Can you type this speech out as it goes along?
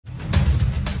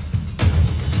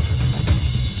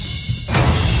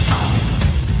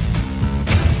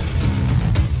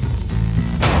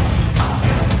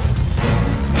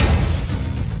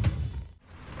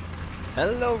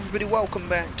Hello everybody, welcome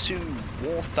back to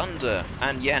War Thunder,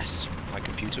 and yes, my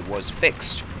computer was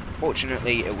fixed.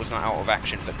 Fortunately, it was not out of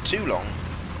action for too long,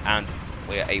 and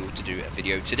we're able to do a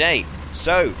video today.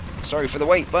 So, sorry for the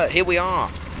wait, but here we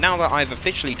are. Now that I've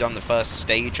officially done the first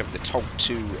stage of the Top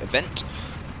 2 event,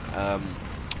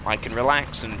 I can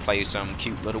relax and play some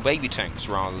cute little baby tanks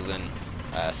rather than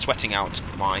sweating out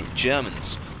my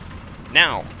Germans.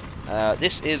 Now,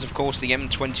 this is of course the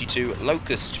M22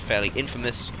 Locust, fairly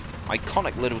infamous,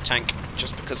 iconic little tank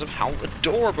just because of how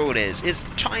adorable it is. It's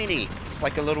tiny, it's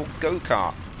like a little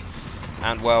go-kart,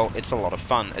 and well, it's a lot of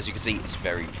fun. As you can see, it's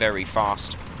very, very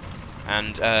fast,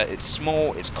 and it's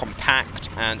small, it's compact,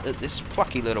 and at this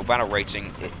plucky little battle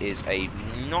rating, it is a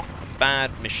not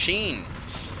bad machine.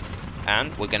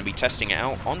 And we're going to be testing it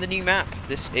out on the new map.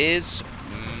 This is,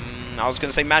 I was going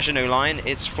to say Maginot Line,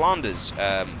 it's Flanders,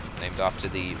 named after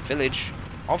the village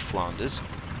of Flanders,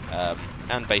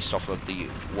 and based off of the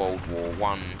World War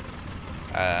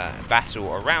I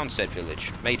battle around said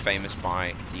village, made famous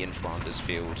by the In Flanders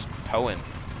Field poem.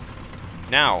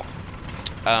 Now,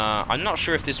 I'm not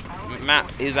sure if this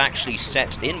map is actually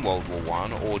set in World War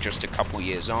I or just a couple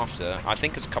years after. I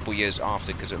think it's a couple years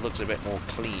after because it looks a bit more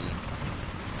clean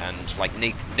and like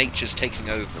nature's taking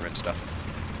over and stuff.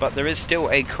 But there is still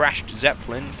a crashed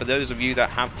Zeppelin. For those of you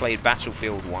that have played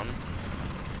Battlefield 1,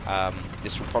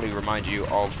 this will probably remind you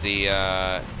of the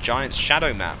Giant's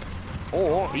Shadow map.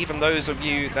 Or even those of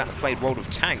you that have played World of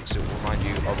Tanks, it will remind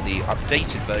you of the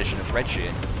updated version of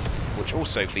Redshield, which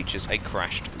also features a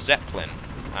crashed Zeppelin.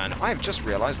 And I have just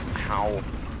realised how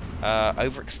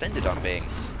overextended I'm being.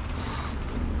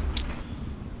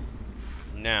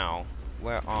 Now,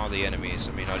 where are the enemies?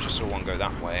 I mean, I just saw one go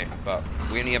that way, but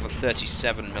we only have a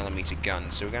 37mm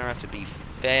gun, so we're going to have to be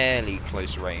fairly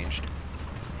close ranged.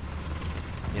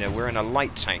 You know, we're in a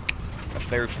light tank, a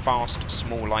very fast,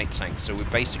 small light tank, so we've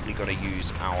basically got to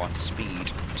use our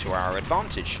speed to our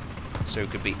advantage. So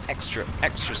it could be extra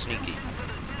sneaky.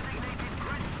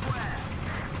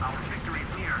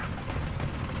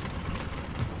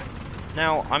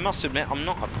 Now, I must admit, I'm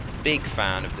not a big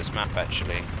fan of this map,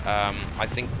 actually. I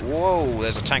think... Whoa,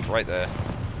 there's a tank right there.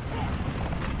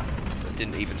 I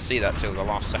didn't even see that till the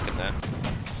last second there.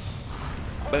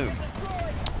 Boom.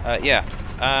 Yeah.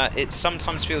 It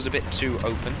sometimes feels a bit too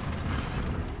open.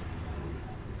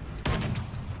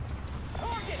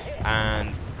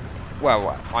 And,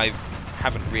 well, I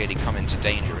haven't really come into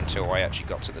danger until I actually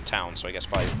got to the town, so I guess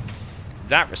by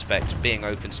that respect, being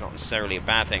open's not necessarily a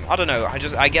bad thing. I don't know, I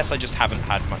guess I just haven't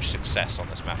had much success on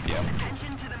this map yet.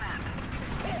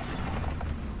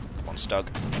 Come on, Stug.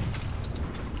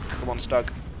 Come on,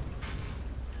 Stug.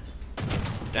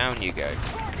 Down you go.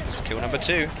 That's kill number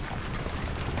 2.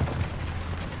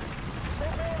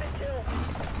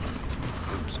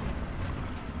 Oops.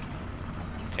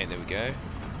 Okay, there we go.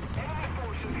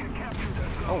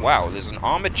 Oh wow, there's an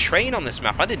armoured train on this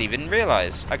map. I didn't even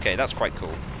realise. Okay, that's quite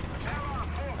cool.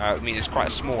 I mean, it's quite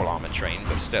a small armoured train,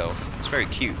 but still, it's very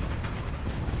cute.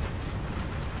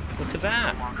 Look at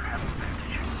that.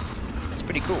 It's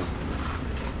pretty cool.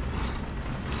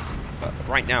 But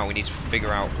right now, we need to figure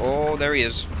out... Oh, there he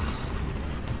is.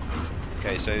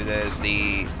 Okay, so there's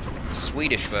the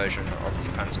Swedish version of the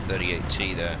Panzer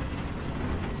 38T there.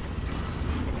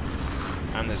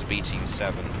 And there's a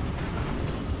BT-7.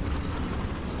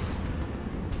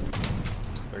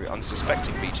 Very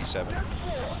unsuspecting BT-7.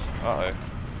 Uh-oh.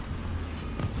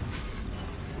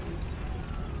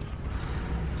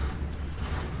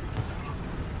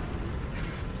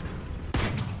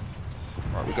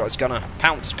 Right, we got his gunner.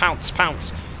 Pounce, pounce,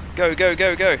 pounce. Go, go,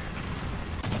 go, go.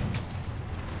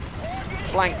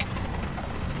 Flank.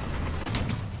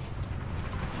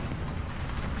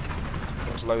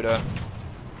 Got his loader.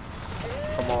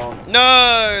 Come on.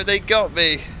 No, they got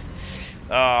me.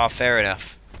 Ah, fair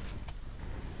enough.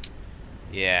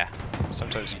 Yeah,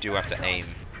 sometimes you do have to aim.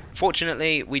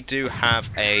 Fortunately, we do have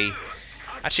a...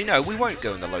 Actually, no, we won't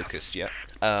go in the Locust yet.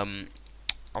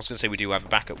 I was going to say we do have a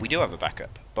backup. We do have a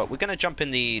backup. But we're going to jump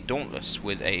in the Dauntless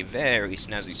with a very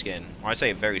snazzy skin. I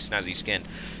say a very snazzy skin.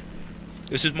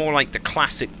 This is more like the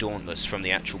classic Dauntless from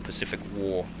the actual Pacific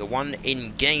War. The one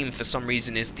in-game, for some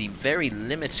reason, is the very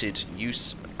limited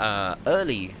use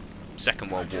early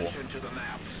Second World War.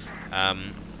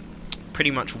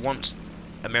 Pretty much once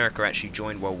America actually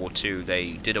joined World War II,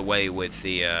 they did away with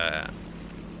the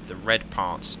red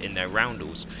parts in their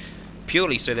roundels,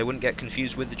 purely so they wouldn't get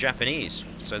confused with the Japanese.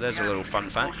 So there's a little fun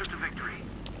fact.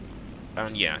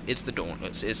 And yeah, it's the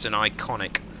Dauntless. It's an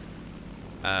iconic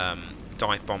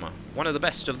dive bomber. One of the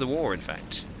best of the war, in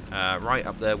fact. Right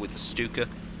up there with the Stuka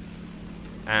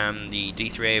and the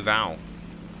D3A Val.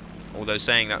 Although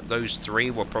saying that, those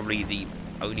 3 were probably the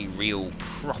only real,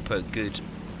 proper, good,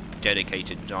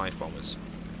 dedicated dive bombers.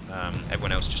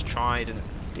 Everyone else just tried and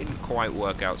didn't quite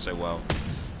work out so well.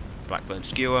 Blackburn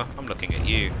Skewer, I'm looking at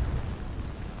you.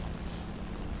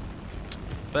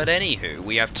 But anywho,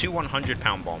 we have 2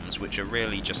 100-pound bombs, which are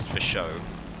really just for show.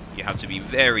 You have to be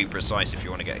very precise if you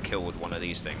want to get a kill with one of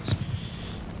these things.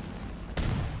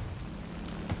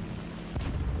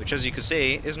 Which, as you can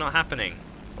see, is not happening.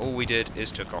 All we did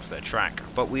is took off their track.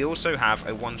 But we also have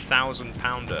a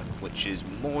 1,000-pounder, which is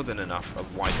more than enough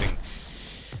of wiping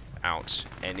out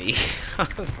any...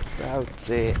 Oh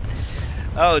dear.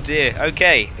 Oh dear.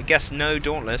 Okay, I guess no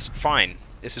Dauntless. Fine.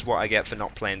 This is what I get for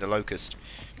not playing the Locust.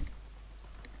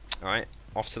 Alright,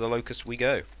 off to the Locust we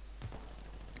go.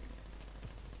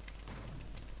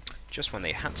 Just when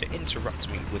they had to interrupt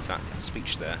me with that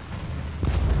speech there.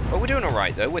 But we're doing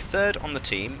alright though. We're 3rd on the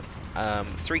team.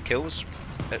 3 kills.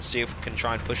 Let's see if we can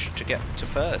try and push to get to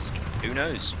 1st. Who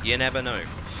knows? You never know.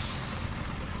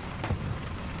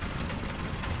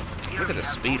 Look at the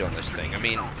speed on this thing. I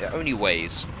mean, it only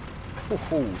weighs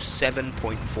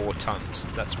 7.4 tons.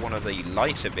 That's one of the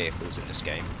lighter vehicles in this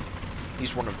game.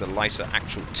 He's one of the lighter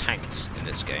actual tanks in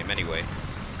this game anyway.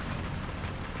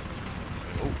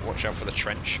 Oh, watch out for the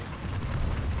trench.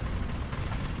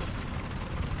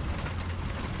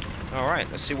 Alright,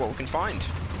 let's see what we can find.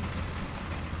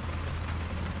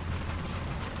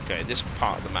 Okay, this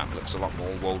part of the map looks a lot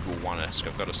more World War I-esque,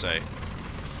 I've got to say.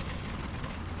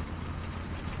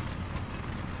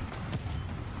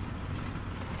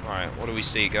 Alright, what do we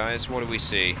see, guys? What do we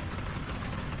see?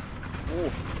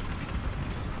 Ooh.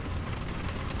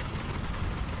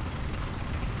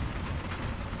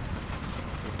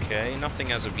 Okay,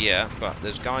 nothing as of yet, but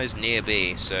there's guys near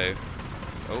B, so...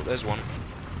 Oh, there's one.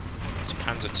 It's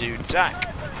Panzer II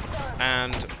DAC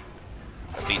and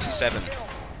a BT-7.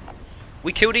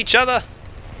 We killed each other!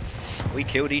 We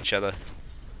killed each other.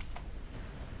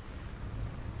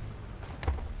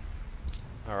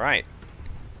 Alright.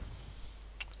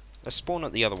 Let's spawn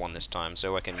at the other one this time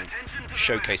so I can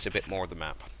showcase a bit more of the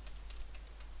map.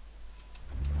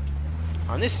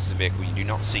 And this is a vehicle you do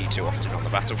not see too often on the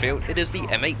battlefield. It is the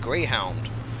M8 Greyhound,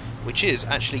 which is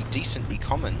actually decently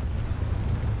common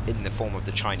in the form of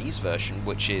the Chinese version,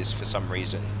 which is for some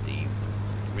reason the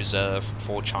reserve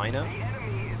for China,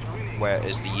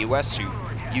 whereas the US, who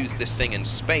used this thing in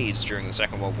spades during the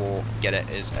Second World War, get it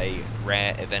as a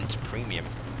rare event premium.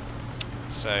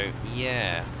 So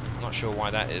yeah, I'm not sure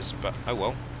why that is, but oh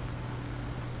well.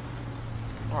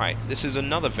 Alright, this is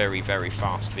another very, very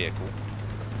fast vehicle.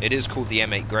 It is called the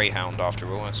M8 Greyhound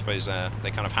after all. I suppose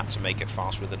they kind of had to make it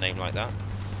fast with a name like that.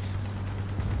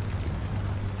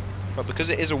 But because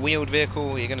it is a wheeled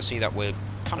vehicle, you're going to see that we're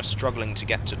kind of struggling to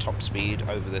get to top speed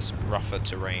over this rougher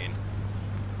terrain,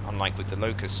 unlike with the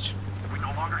Locust. We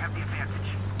no longer have the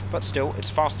advantage. But still, it's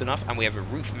fast enough, and we have a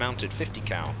roof-mounted 50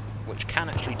 cal, which can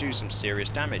actually do some serious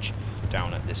damage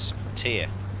down at this tier.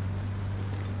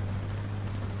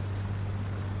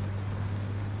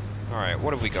 Alright,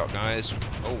 what have we got, guys?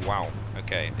 Oh, wow.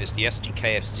 Okay, it's the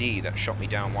SDKFZ that shot me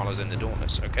down while I was in the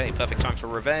Dauntless. Okay, perfect time for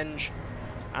revenge.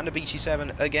 And a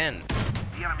BT-7 again.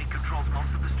 The enemy controls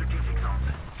most of the strategic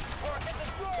zones.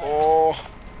 Oh!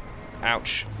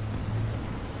 Ouch.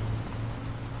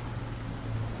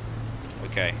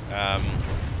 Okay,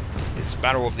 it's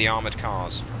Battle of the Armoured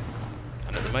Cars.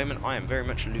 And at the moment, I am very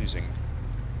much losing.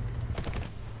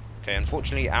 Okay,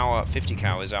 unfortunately, our 50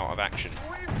 cal is out of action.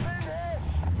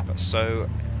 But so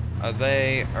are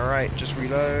they. Alright, just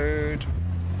reload.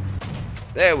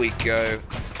 There we go.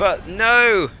 But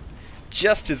no!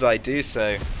 Just as I do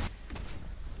so,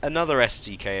 another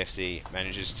SDKFZ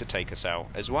manages to take us out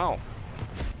as well.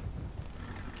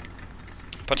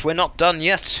 But we're not done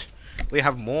yet. We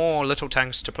have more little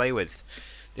tanks to play with.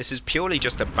 This is purely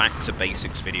just a back to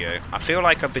basics video. I feel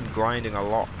like I've been grinding a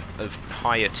lot of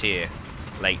higher tier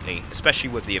lately, especially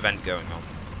with the event going on.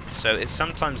 So it's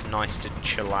sometimes nice to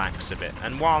chillax a bit.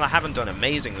 And while I haven't done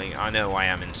amazingly, I know I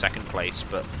am in second place,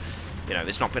 but you know,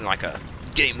 it's not been like a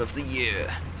game of the year.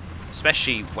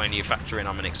 Especially when you factor in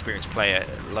I'm an experienced player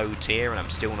at low tier and I'm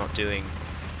still not doing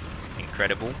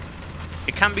incredible.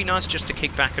 It can be nice just to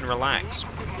kick back and relax.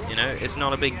 You know, it's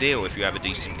not a big deal if you have a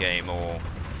decent game or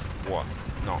what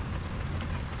not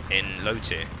in low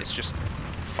tier. It's just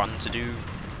fun to do,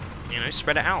 you know,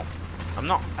 spread it out. I'm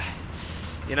not,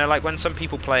 you know, like when some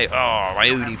people play, oh, I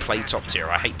only play top tier,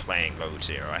 I hate playing low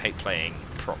tier, I hate playing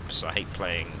props, I hate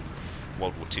playing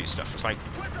World War II stuff. It's like,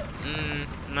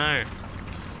 no.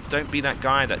 Don't be that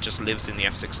guy that just lives in the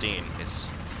F-16.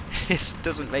 It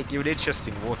doesn't make you an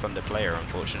interesting War Thunder player,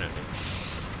 unfortunately.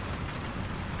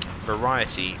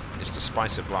 Variety It's the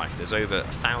spice of life. There's over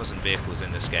 1,000 vehicles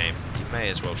in this game. You may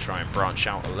as well try and branch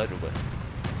out a little bit.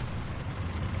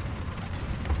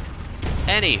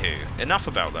 Anywho, enough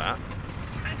about that.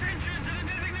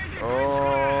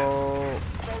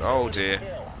 Oh dear.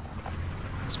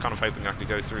 I was kind of hoping I could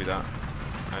go through that.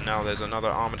 And now there's another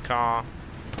armoured car.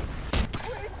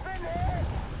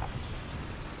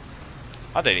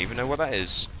 I don't even know what that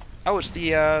is. Oh, it's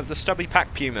the stubby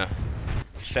pack Puma.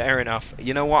 Fair enough.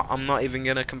 You know what? I'm not even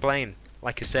gonna complain.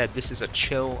 Like I said, this is a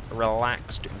chill,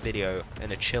 relaxed video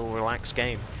and a chill, relaxed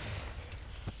game.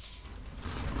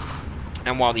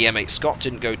 And while the M8 Scott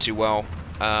didn't go too well,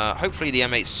 hopefully the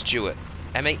M8 Stuart,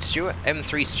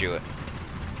 M3 Stuart,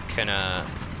 can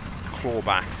claw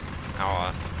back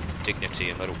our dignity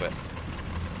a little bit.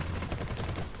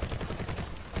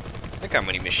 Look how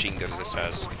many machine guns this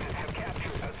has.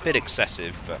 Bit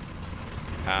excessive, but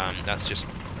that's just,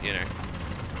 you know,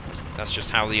 that's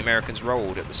just how the Americans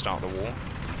rolled at the start of the war.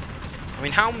 I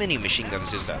mean, how many machine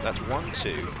guns is that? That's 1,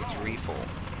 2, 3, 4,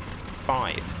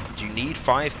 5. Do you need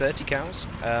 5 30 cals?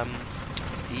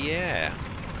 Yeah.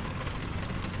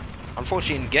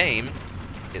 Unfortunately, in game,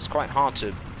 it's quite hard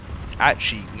to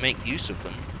actually make use of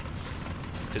them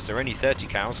because they're only 30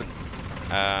 cals, and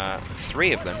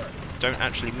 3 of them don't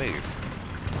actually move.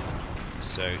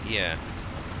 So yeah.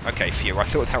 Okay, phew. I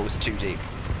thought that was too deep.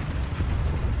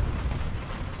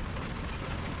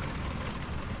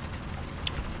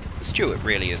 The Stuart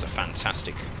really is a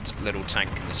fantastic little tank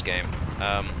in this game.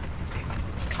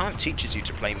 It kind of teaches you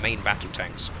to play main battle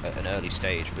tanks at an early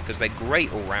stage because they're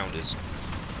great all-rounders.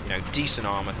 You know, decent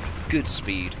armor, good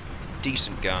speed,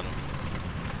 decent gun.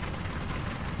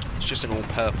 It's just an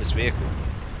all-purpose vehicle.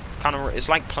 It's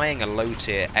like playing a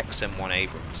low-tier XM1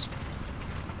 Abrams.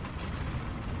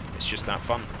 It's just that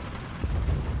fun.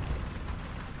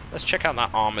 Let's check out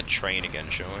that armoured train again,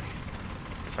 shall we?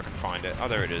 If I can find it. Oh,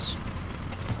 there it is.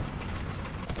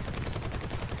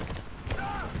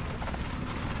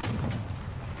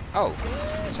 Oh,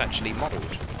 it's actually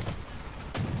modelled.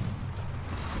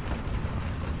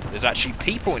 There's actually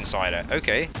people inside it.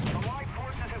 Okay.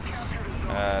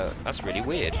 That's really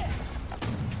weird.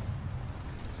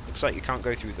 Looks like you can't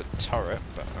go through the turret,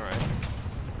 but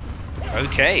alright.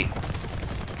 Okay.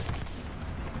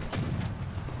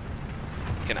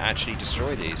 You can actually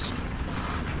destroy these.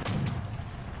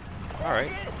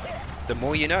 Alright. The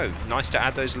more you know. Nice to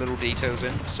add those little details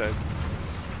in, so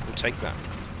we'll take that.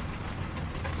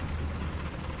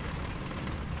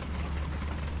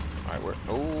 Alright, we're...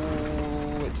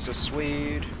 Oh, it's a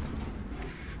Swede.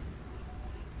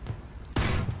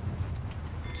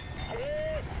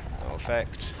 No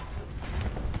effect.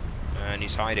 And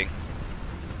he's hiding.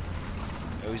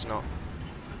 No, he's not.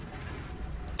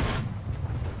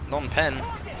 Non-pen.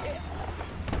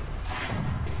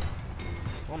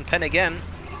 Non-pen again.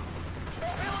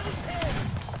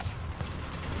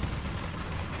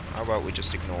 How about we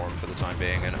just ignore him for the time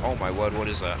being? And oh my word, what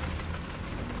is that?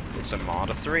 It's a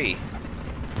Marder 3.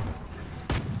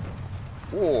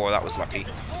 Whoa, that was lucky.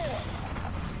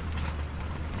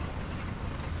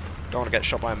 Don't want to get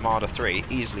shot by a Marder 3.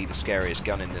 Easily the scariest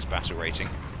gun in this battle rating.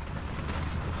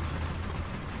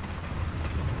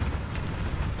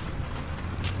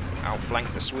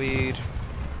 Outflank the Swede.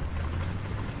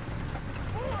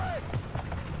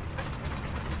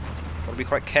 Gotta be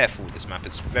quite careful with this map.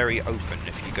 It's very open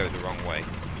if you go the wrong way.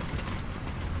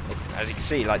 As you can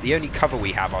see, like, the only cover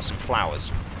we have are some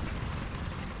flowers.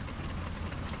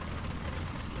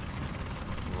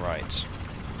 Right.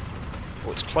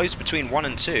 Well, it's close between 1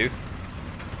 and 2.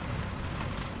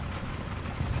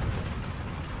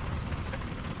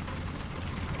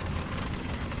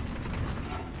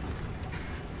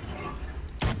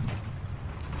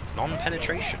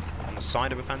 Non-penetration on the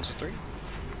side of a Panzer III.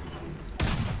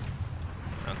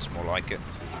 That's more like it.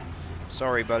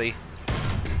 Sorry, buddy.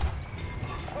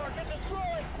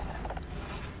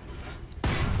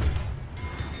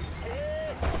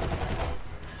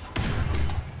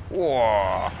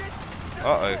 Whoa!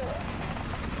 Uh-oh.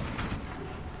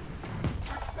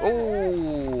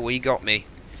 Oh, he got me.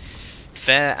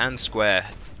 Fair and square.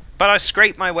 But I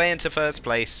scraped my way into first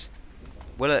place.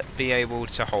 Will it be able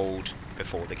to hold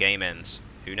before the game ends?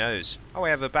 Who knows? Oh, I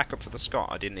have a backup for the Scott.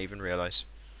 I didn't even realise.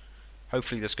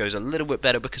 Hopefully this goes a little bit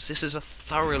better because this is a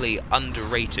thoroughly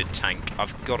underrated tank,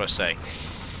 I've got to say.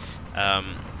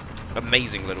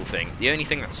 Amazing little thing. The only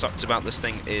thing that sucks about this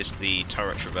thing is the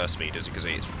turret traverse speed, as you can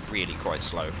see, it's really quite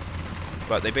slow.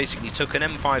 But they basically took an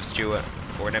M5 Stuart,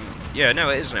 or an yeah, no,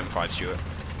 it is an M5 Stuart,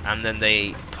 and then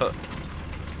they put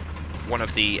one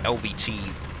of the LVT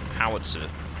howitzer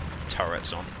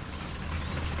turrets on.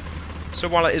 So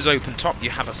while it is open top, you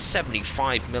have a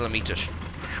 75mm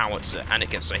howitzer, and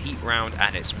it gets a heat round,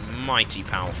 and it's mighty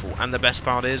powerful. And the best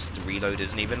part is, the reload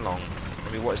isn't even long.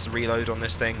 I mean, what is the reload on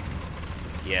this thing?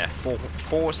 Yeah,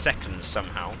 4 seconds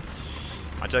somehow.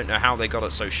 I don't know how they got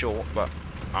it so short, but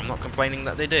I'm not complaining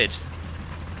that they did.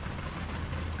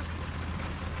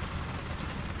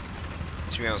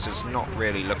 To be honest, it's not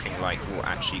really looking like we'll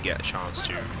actually get a chance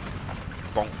to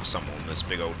bonk someone with this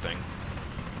big old thing.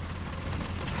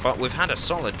 But we've had a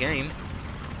solid game.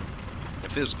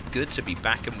 It feels good to be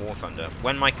back in War Thunder.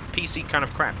 When my PC kind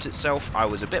of crapped itself, I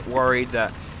was a bit worried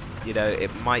that, you know,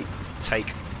 it might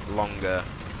take longer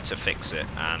to fix it,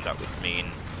 and that would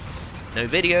mean no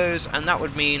videos, and that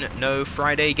would mean no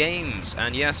Friday games.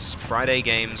 And yes, Friday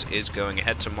games is going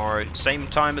ahead tomorrow, same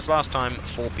time as last time,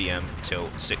 4 PM till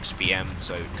 6 PM,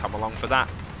 so come along for that,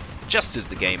 just as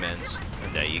the game ends,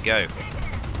 and there you go.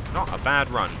 Not a bad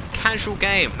run. Casual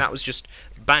game, that was just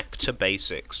back to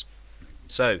basics.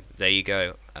 So, there you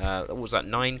go. What was that,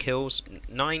 9 kills?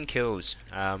 9 kills,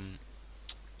 and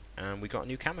we got a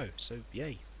new camo, so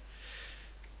yay.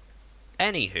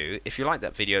 Anywho, if you like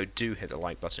that video, do hit the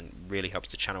like button, it really helps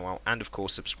the channel out, and of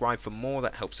course subscribe for more,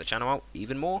 that helps the channel out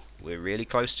even more. We're really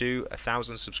close to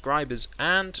 1,000 subscribers,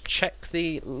 and check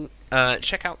out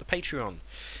the Patreon.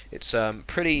 It's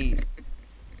pretty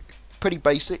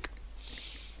basic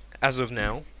as of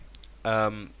now,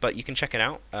 but you can check it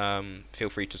out. Feel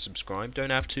free to subscribe,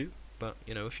 don't have to, but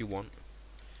you know, if you want,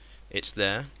 it's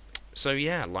there. So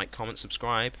yeah, like, comment,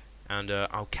 subscribe, and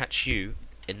I'll catch you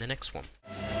in the next one.